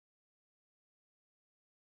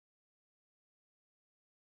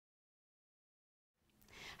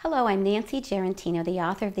Hello, I'm Nancy Gerentino, the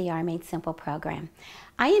author of the R Made Simple program.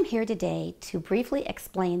 I am here today to briefly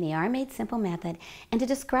explain the R Made Simple method and to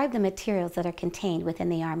describe the materials that are contained within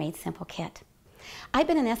the R Made Simple kit. I've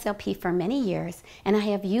been an SLP for many years and I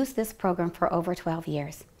have used this program for over 12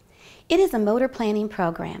 years. It is a motor planning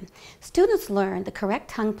program. Students learn the correct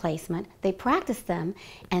tongue placement, they practice them,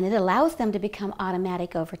 and it allows them to become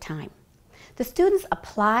automatic over time. The students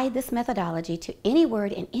apply this methodology to any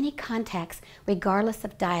word in any context, regardless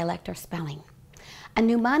of dialect or spelling. A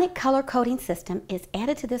mnemonic color coding system is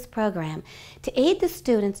added to this program to aid the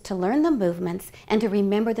students to learn the movements and to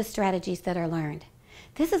remember the strategies that are learned.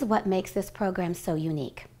 This is what makes this program so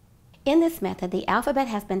unique. In this method, the alphabet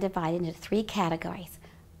has been divided into 3 categories: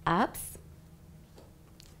 ups,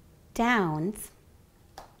 downs,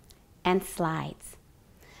 and slides.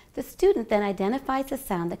 The student then identifies the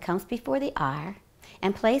sound that comes before the R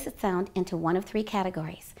and places the sound into one of 3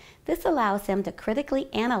 categories. This allows them to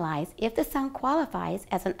critically analyze if the sound qualifies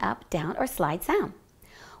as an up, down, or slide sound.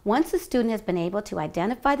 Once the student has been able to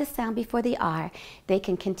identify the sound before the R, they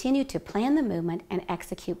can continue to plan the movement and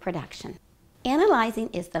execute production. Analyzing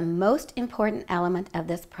is the most important element of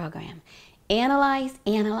this program. Analyze,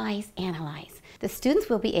 analyze, analyze. The students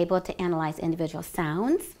will be able to analyze individual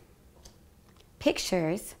sounds,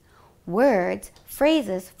 pictures, words,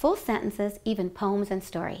 phrases, full sentences, even poems and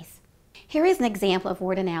stories. Here is an example of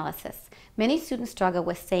word analysis. Many students struggle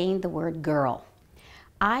with saying the word girl.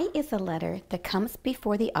 I is the letter that comes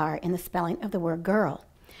before the R in the spelling of the word girl.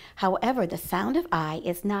 However, the sound of I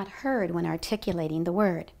is not heard when articulating the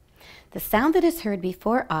word. The sound that is heard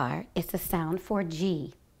before R is the sound for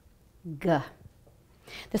G, G.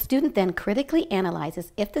 The student then critically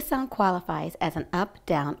analyzes if the sound qualifies as an up,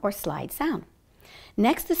 down, or slide sound.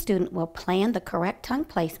 Next, the student will plan the correct tongue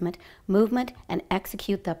placement, movement, and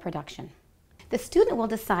execute the production. The student will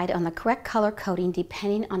decide on the correct color coding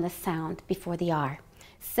depending on the sound before the R.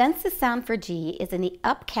 Since the sound for G is in the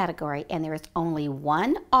up category and there is only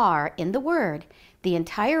one R in the word, the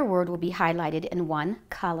entire word will be highlighted in one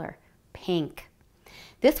color, pink.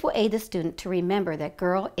 This will aid the student to remember that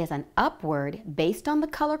girl is an up word based on the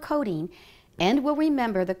color coding and will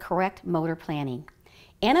remember the correct motor planning.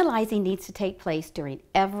 Analyzing needs to take place during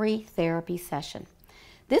every therapy session.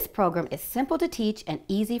 This program is simple to teach and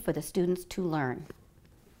easy for the students to learn.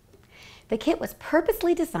 The kit was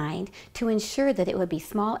purposely designed to ensure that it would be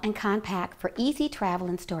small and compact for easy travel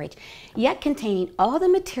and storage, yet containing all the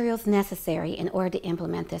materials necessary in order to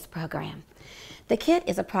implement this program. The kit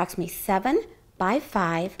is approximately 7 by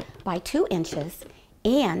 5 by 2 inches,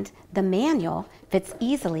 and the manual fits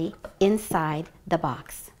easily inside the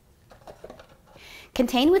box.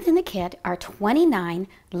 Contained within the kit are 29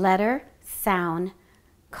 letter sound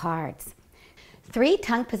cards, 3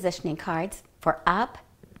 tongue positioning cards for up,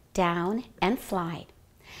 down, and slide,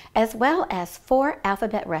 as well as 4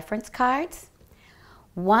 alphabet reference cards,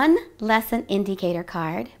 1 lesson indicator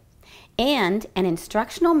card, and an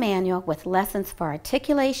instructional manual with lessons for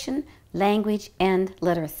articulation, language, and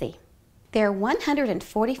literacy. There are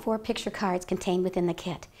 144 picture cards contained within the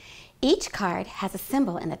kit. Each card has a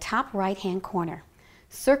symbol in the top right-hand corner.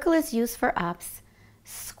 Circle is used for ups,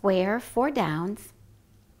 square for downs,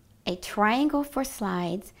 a triangle for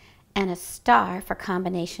slides, and a star for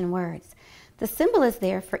combination words. The symbol is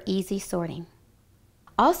there for easy sorting.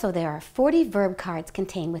 Also, there are 40 verb cards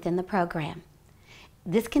contained within the program.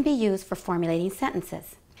 This can be used for formulating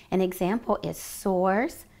sentences. An example is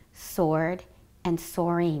soars, soared, and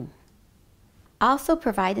soaring. Also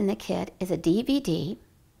provided in the kit is a DVD,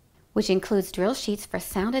 which includes drill sheets for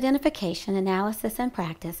sound identification, analysis, and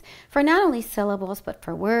practice for not only syllables, but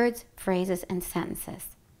for words, phrases, and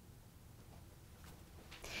sentences.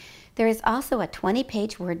 There is also a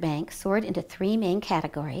 20-page word bank sorted into 3 main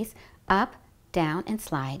categories: up, down, and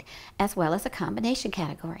slide, as well as a combination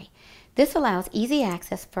category. This allows easy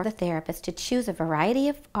access for the therapist to choose a variety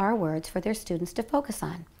of R words for their students to focus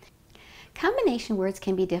on. Combination words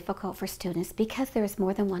can be difficult for students because there is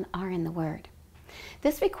more than one R in the word.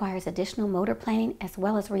 This requires additional motor planning as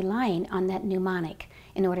well as relying on that mnemonic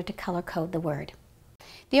in order to color code the word.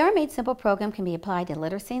 The R Made Simple program can be applied to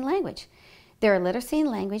literacy and language. There are literacy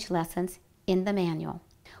and language lessons in the manual.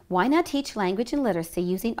 Why not teach language and literacy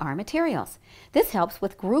using R materials? This helps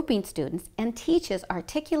with grouping students and teaches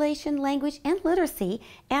articulation, language, and literacy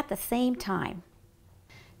at the same time.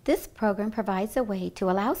 This program provides a way to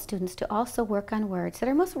allow students to also work on words that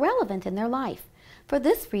are most relevant in their life. For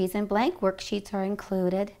this reason, blank worksheets are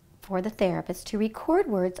included for the therapist to record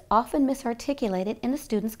words often misarticulated in the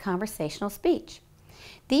student's conversational speech.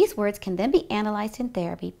 These words can then be analyzed in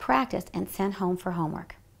therapy, practiced, and sent home for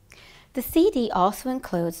homework. The CD also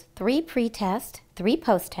includes 3 pre-test, 3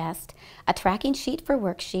 post-test, a tracking sheet for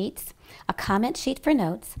worksheets, a comment sheet for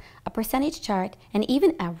notes, a percentage chart, and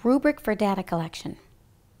even a rubric for data collection.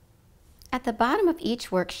 At the bottom of each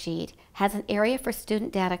worksheet has an area for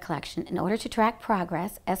student data collection in order to track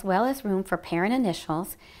progress, as well as room for parent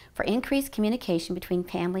initials for increased communication between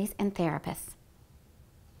families and therapists.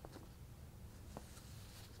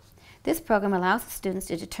 This program allows the students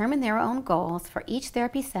to determine their own goals for each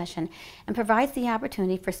therapy session and provides the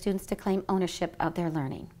opportunity for students to claim ownership of their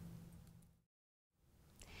learning.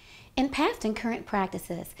 In past and current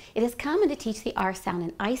practices, it is common to teach the R sound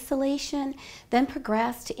in isolation, then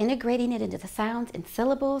progress to integrating it into the sounds in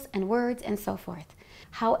syllables and words and so forth.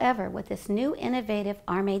 However, with this new innovative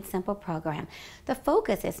R Made Simple program, the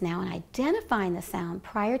focus is now on identifying the sound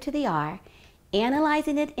prior to the R,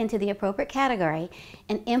 analyzing it into the appropriate category,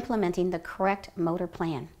 and implementing the correct motor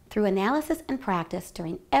plan. Through analysis and practice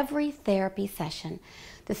during every therapy session,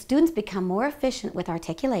 the students become more efficient with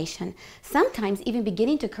articulation, sometimes even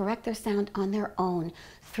beginning to correct their sound on their own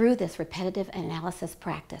through this repetitive analysis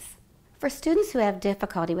practice. For students who have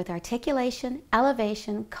difficulty with articulation,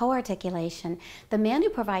 elevation, co-articulation, the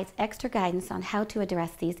manual provides extra guidance on how to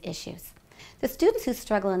address these issues. The students who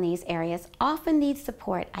struggle in these areas often need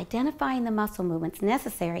support identifying the muscle movements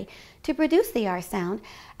necessary to produce the R sound,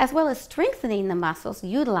 as well as strengthening the muscles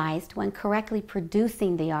utilized when correctly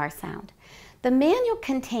producing the R sound. The manual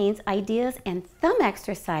contains ideas and thumb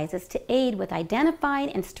exercises to aid with identifying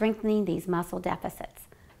and strengthening these muscle deficits.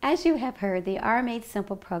 As you have heard, the R Made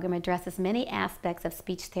Simple program addresses many aspects of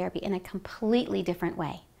speech therapy in a completely different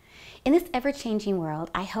way. In this ever-changing world,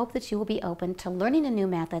 I hope that you will be open to learning a new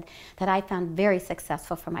method that I found very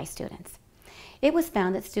successful for my students. It was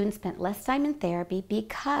found that students spent less time in therapy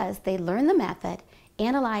because they learned the method,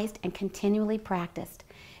 analyzed, and continually practiced.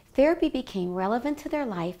 Therapy became relevant to their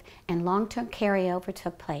life and long-term carryover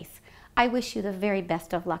took place. I wish you the very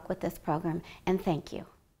best of luck with this program, and thank you.